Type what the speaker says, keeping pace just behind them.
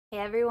Hey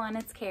everyone,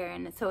 it's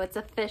Karen. So it's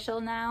official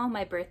now.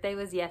 My birthday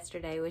was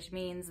yesterday, which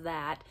means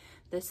that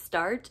the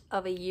start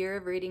of a year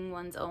of reading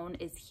one's own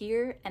is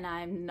here and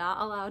I'm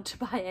not allowed to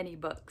buy any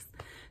books.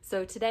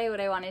 So today what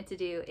I wanted to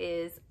do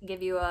is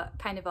give you a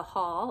kind of a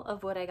haul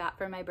of what I got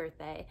for my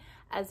birthday,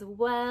 as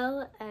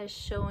well as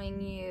showing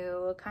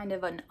you kind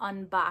of an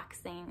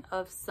unboxing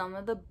of some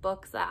of the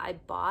books that I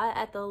bought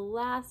at the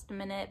last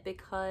minute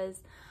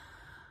because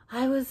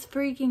I was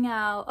freaking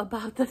out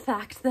about the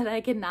fact that I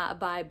could not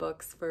buy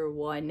books for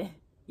 1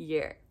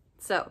 year.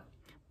 So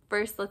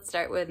first, let's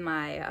start with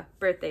my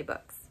birthday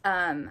books.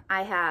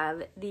 I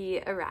have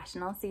The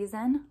Irrational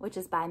Season, which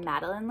is by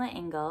Madeleine.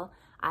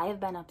 I have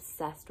been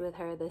obsessed with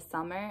her this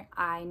summer.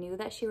 I knew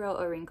that she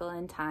wrote A Wrinkle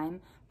in Time,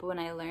 but when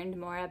I learned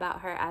more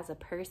about her as a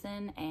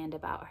person and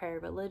about her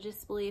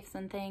religious beliefs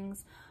and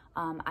things,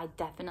 I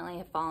definitely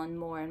have fallen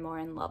more and more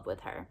in love with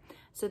her.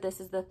 So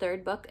this is the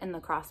third book in the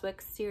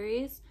Crosswicks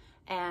series.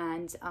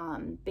 And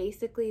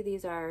basically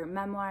these are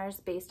memoirs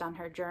based on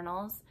her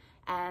journals,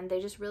 and they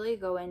just really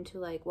go into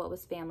like what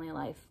was family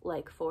life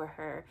like for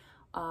her,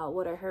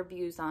 what are her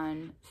views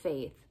on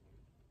faith,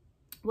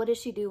 what does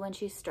she do when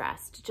she's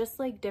stressed, just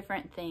like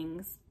different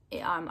things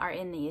are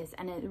in these,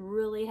 and it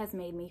really has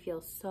made me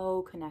feel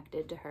so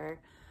connected to her.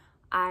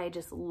 I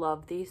just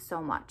love these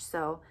so much.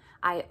 So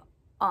I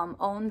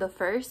own the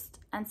first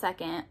and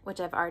second,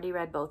 which I've already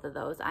read both of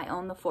those. I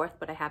own the fourth,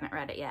 but I haven't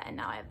read it yet, and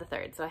now I have the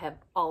third. So I have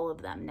all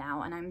of them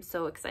now, and I'm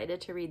so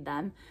excited to read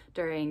them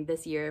during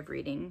this year of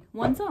reading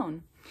one's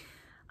own.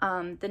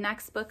 The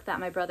next book that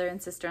my brother and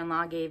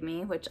sister-in-law gave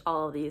me, which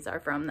all of these are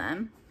from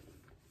them,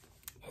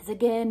 is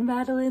again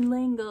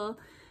Madeleine.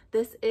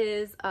 This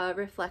is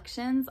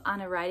Reflections on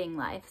a Writing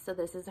Life. So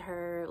this is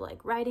her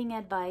like writing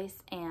advice,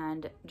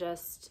 and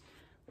just,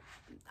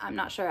 I'm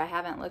not sure, I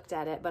haven't looked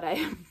at it, but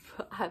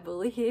I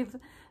believe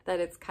that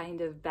it's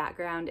kind of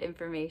background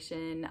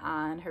information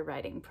on her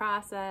writing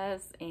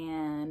process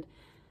and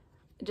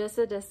just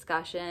a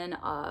discussion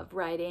of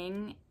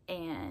writing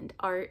and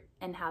art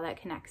and how that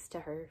connects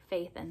to her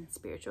faith and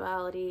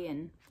spirituality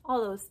and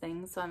all those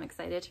things. So I'm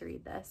excited to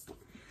read this.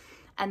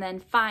 And then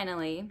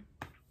finally,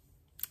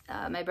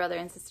 my brother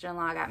and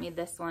sister-in-law got me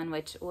this one,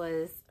 which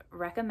was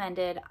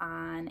recommended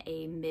on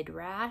a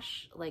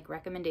Midrash like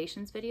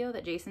recommendations video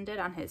that Jason did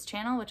on his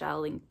channel, which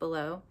I'll link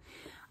below.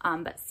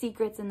 But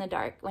Secrets in the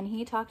Dark. When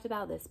he talked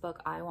about this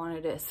book, I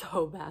wanted it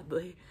so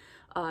badly.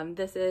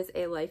 This is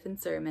A Life in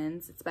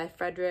Sermons. It's by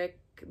Frederick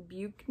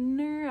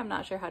Buechner. I'm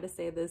not sure how to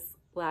say this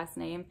last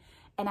name.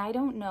 And I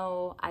don't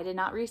know, I did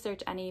not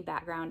research any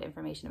background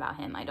information about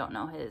him. I don't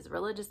know his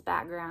religious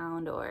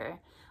background or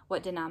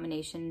what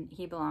denomination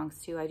he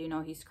belongs to. I do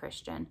know he's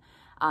Christian.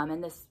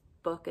 And this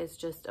book is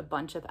just a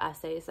bunch of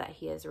essays that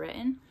he has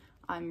written.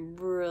 I'm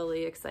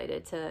really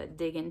excited to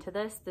dig into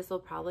this. This will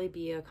probably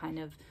be a kind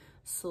of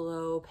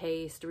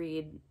slow-paced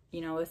read,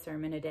 you know, a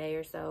sermon a day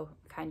or so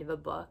kind of a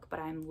book, but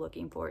I'm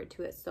looking forward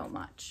to it so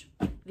much.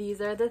 These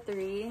are the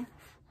three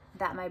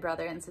that my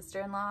brother and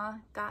sister-in-law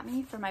got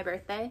me for my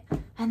birthday.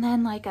 And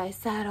then, like I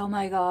said, oh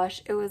my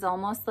gosh, it was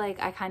almost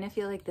like, I kind of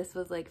feel like this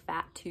was like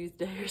Fat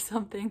Tuesday or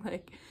something.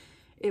 Like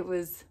it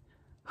was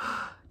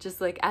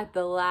just like at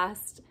the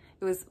last,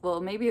 it was,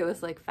 well, maybe it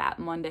was like Fat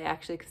Monday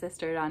actually, because I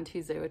started on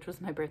Tuesday, which was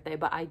my birthday,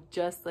 but I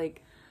just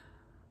like,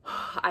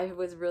 I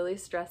was really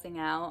stressing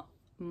out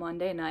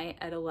Monday night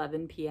at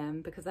 11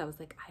 p.m. because I was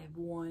like, I have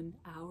 1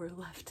 hour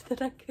left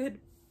that I could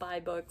buy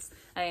books.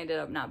 I ended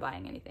up not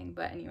buying anything,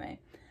 but anyway,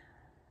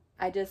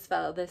 I just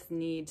felt this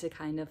need to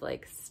kind of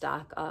like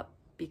stock up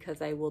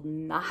because I will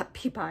not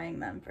be buying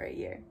them for a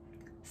year.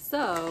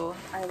 So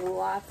I have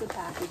lots of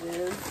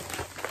packages.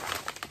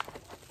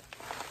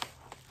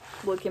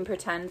 We can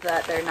pretend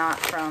that they're not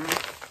from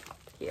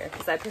here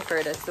because I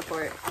prefer to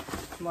support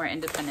more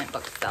independent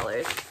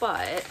booksellers,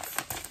 but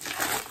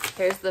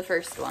here's the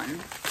first one.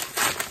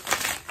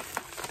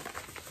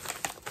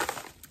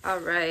 All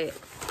right,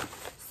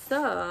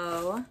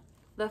 so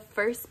the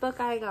first book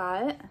I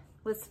got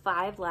was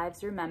 5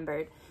 Lives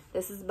Remembered.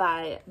 This is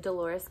by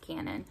Dolores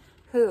Cannon,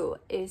 who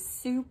is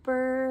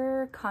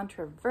super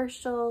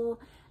controversial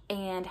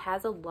and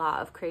has a lot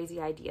of crazy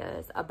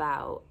ideas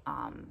about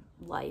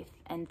life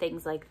and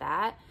things like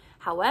that.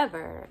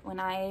 However, when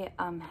I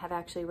have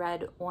actually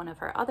read one of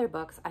her other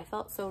books, I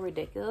felt so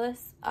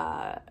ridiculous,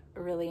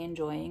 really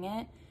enjoying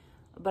it.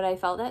 But I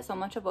felt that so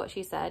much of what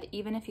she said,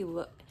 even if you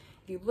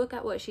look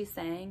at what she's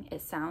saying,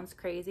 it sounds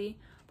crazy,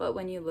 but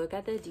when you look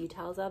at the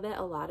details of it,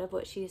 a lot of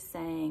what she's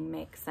saying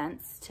makes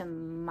sense to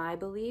my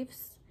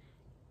beliefs.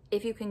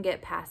 If you can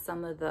get past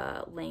some of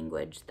the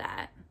language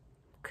that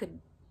could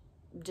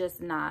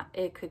just not,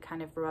 it could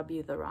kind of rub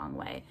you the wrong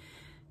way.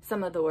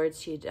 Some of the words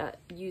she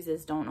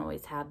uses don't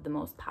always have the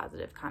most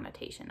positive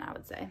connotation, I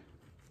would say.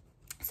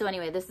 So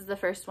anyway, this is the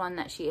first one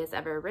that she has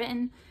ever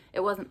written. It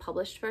wasn't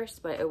published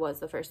first, but it was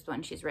the first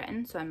one she's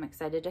written. So I'm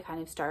excited to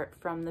kind of start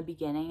from the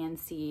beginning and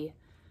see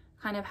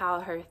kind of how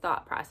her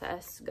thought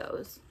process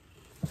goes.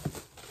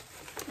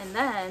 And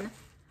then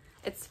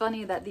it's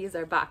funny that these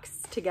are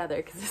boxed together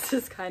because this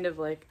is kind of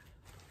like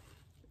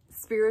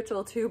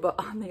spiritual too, but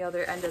on the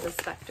other end of the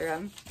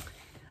spectrum.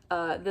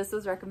 This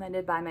was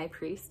recommended by my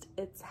priest.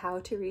 It's How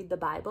to Read the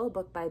Bible,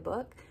 book by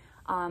book.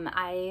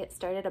 I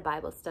started a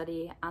Bible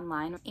study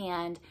online,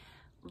 and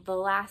the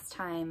last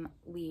time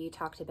we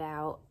talked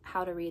about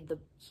how to read the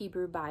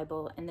Hebrew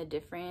Bible and the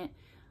different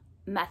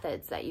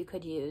methods that you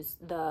could use,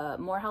 the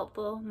more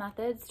helpful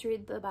methods to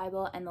read the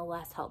Bible and the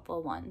less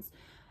helpful ones.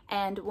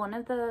 And one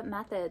of the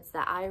methods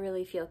that I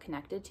really feel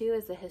connected to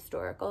is the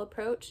historical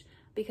approach,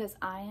 because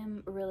I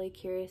am really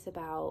curious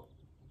about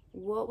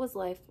what was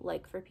life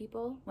like for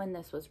people when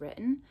this was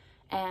written,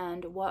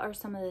 and what are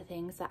some of the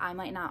things that I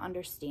might not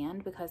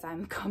understand because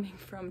I'm coming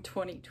from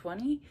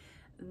 2020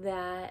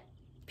 that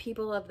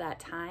people of that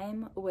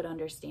time would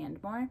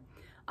understand more.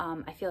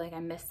 I feel like I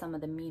miss some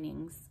of the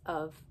meanings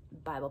of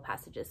Bible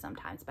passages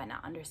sometimes by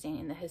not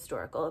understanding the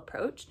historical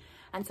approach.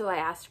 And so I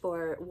asked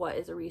for what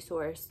is a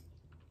resource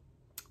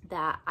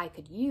that I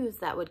could use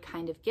that would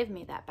kind of give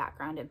me that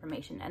background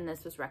information, and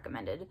this was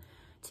recommended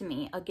to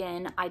me.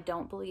 Again, I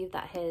don't believe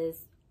that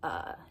his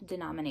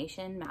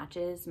denomination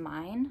matches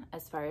mine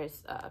as far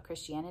as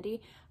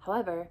Christianity.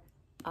 However,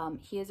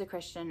 he is a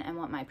Christian, and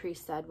what my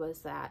priest said was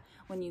that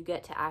when you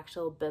get to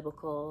actual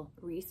biblical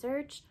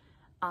research,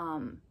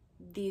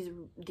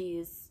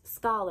 these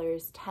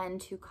scholars tend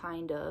to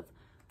kind of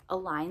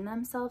align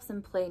themselves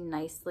and play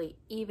nicely,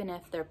 even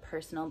if their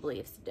personal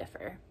beliefs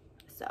differ.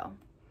 So,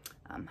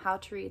 How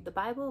to Read the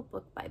Bible,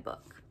 book by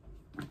book.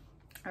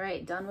 All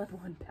right, done with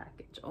one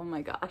package. Oh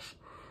my gosh,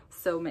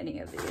 so many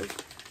of these.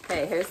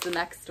 Okay, here's the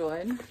next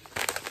one.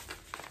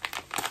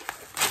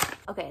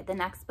 Okay, the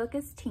next book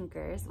is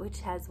Tinkers, which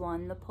has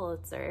won the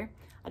Pulitzer.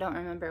 I don't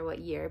remember what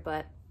year,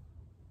 but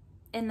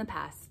in the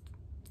past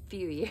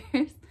few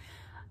years.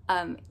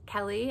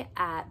 Kelly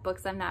at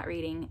Books I'm Not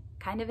Reading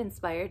kind of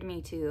inspired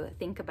me to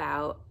think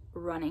about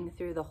running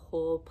through the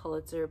whole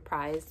Pulitzer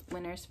Prize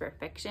winners for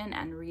fiction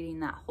and reading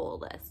that whole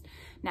list.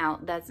 Now,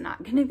 that's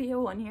not going to be a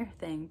one-year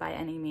thing by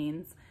any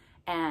means,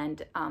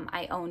 and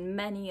I own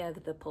many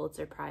of the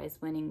Pulitzer Prize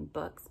winning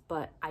books,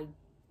 but I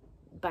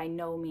by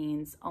no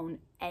means own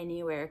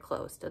anywhere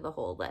close to the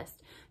whole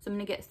list. So I'm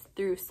going to get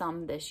through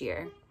some this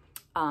year,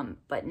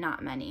 but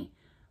not many.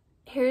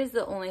 Here's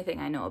the only thing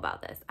I know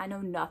about this. I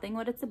know nothing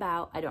what it's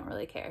about. I don't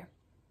really care.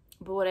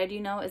 But what I do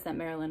know is that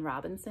Marilyn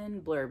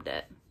Robinson blurbed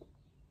it.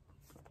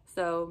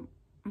 So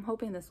I'm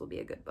hoping this will be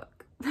a good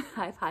book.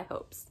 I have high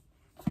hopes.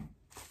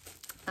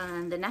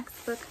 The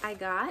next book I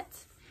got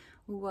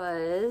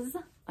was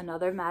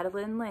another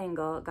Madeleine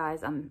L'Engle.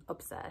 Guys, I'm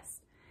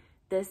obsessed.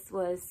 This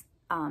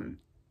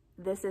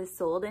is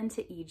Sold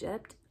into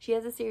Egypt. She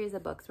has a series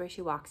of books where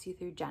she walks you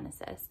through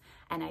Genesis,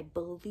 and I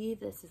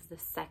believe this is the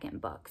second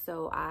book.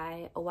 So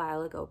I, a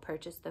while ago,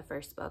 purchased the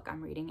first book.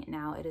 I'm reading it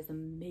now. It is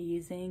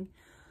amazing.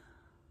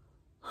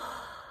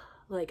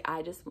 Like,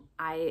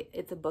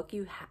 it's a book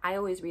I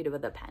always read it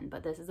with a pen,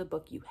 but this is a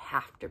book you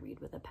have to read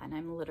with a pen.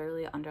 I'm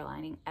literally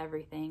underlining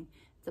everything.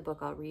 It's a book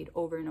I'll read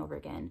over and over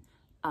again.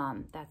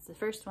 That's the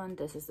first one.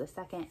 This is the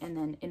second. And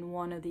then in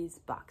one of these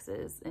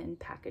boxes and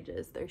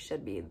packages, there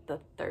should be the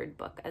third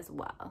book as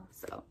well.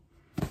 So,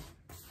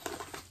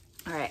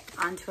 all right,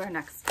 on to our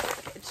next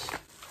package.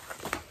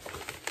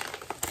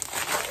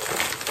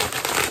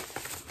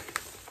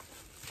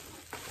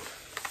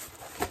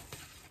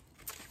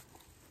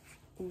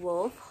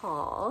 Wolf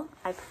Hall.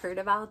 I've heard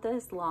about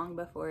this long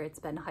before it's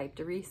been hyped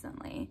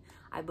recently.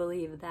 I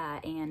believe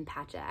that Ann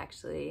Patchett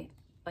actually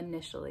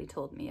initially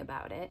told me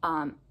about it.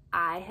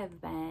 I have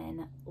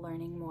been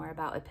learning more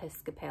about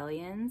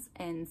Episcopalians,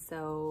 and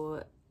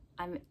so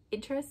I'm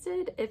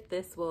interested if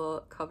this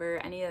will cover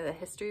any of the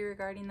history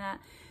regarding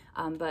that.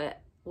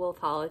 But Wolf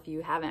Hall, if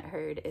you haven't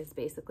heard, is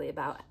basically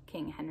about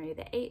King Henry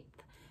VIII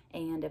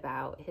and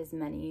about his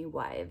many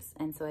wives.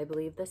 And so I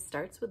believe this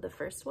starts with the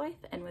first wife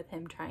and with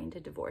him trying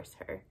to divorce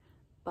her.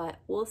 But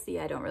we'll see.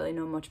 I don't really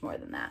know much more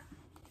than that.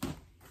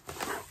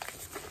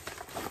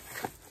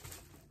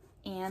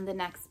 And the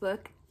next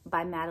book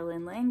by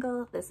Madeleine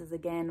L'Engle. This is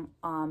again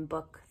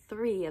book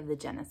 3 of the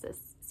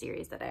Genesis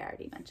series that I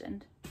already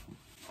mentioned.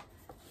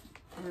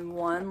 And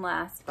one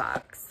last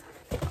box.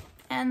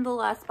 And the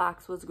last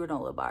box was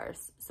granola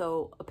bars.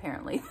 So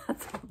apparently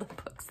that's all the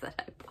books that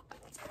I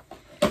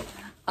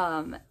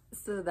bought.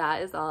 So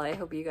that is all. I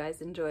hope you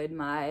guys enjoyed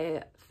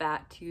my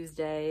Fat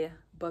Tuesday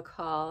book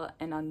haul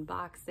and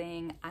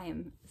unboxing. I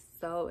am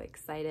so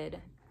excited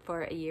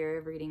for a year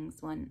of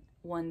readings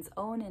one's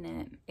own, and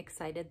I'm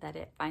excited that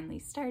it finally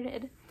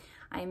started.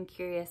 I'm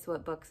curious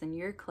what books in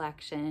your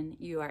collection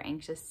you are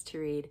anxious to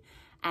read,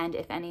 and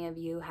if any of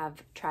you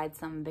have tried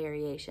some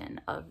variation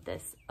of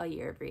this A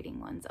Year of Reading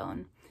One's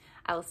Own.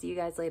 I will see you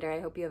guys later. I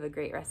hope you have a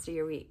great rest of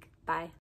your week. Bye.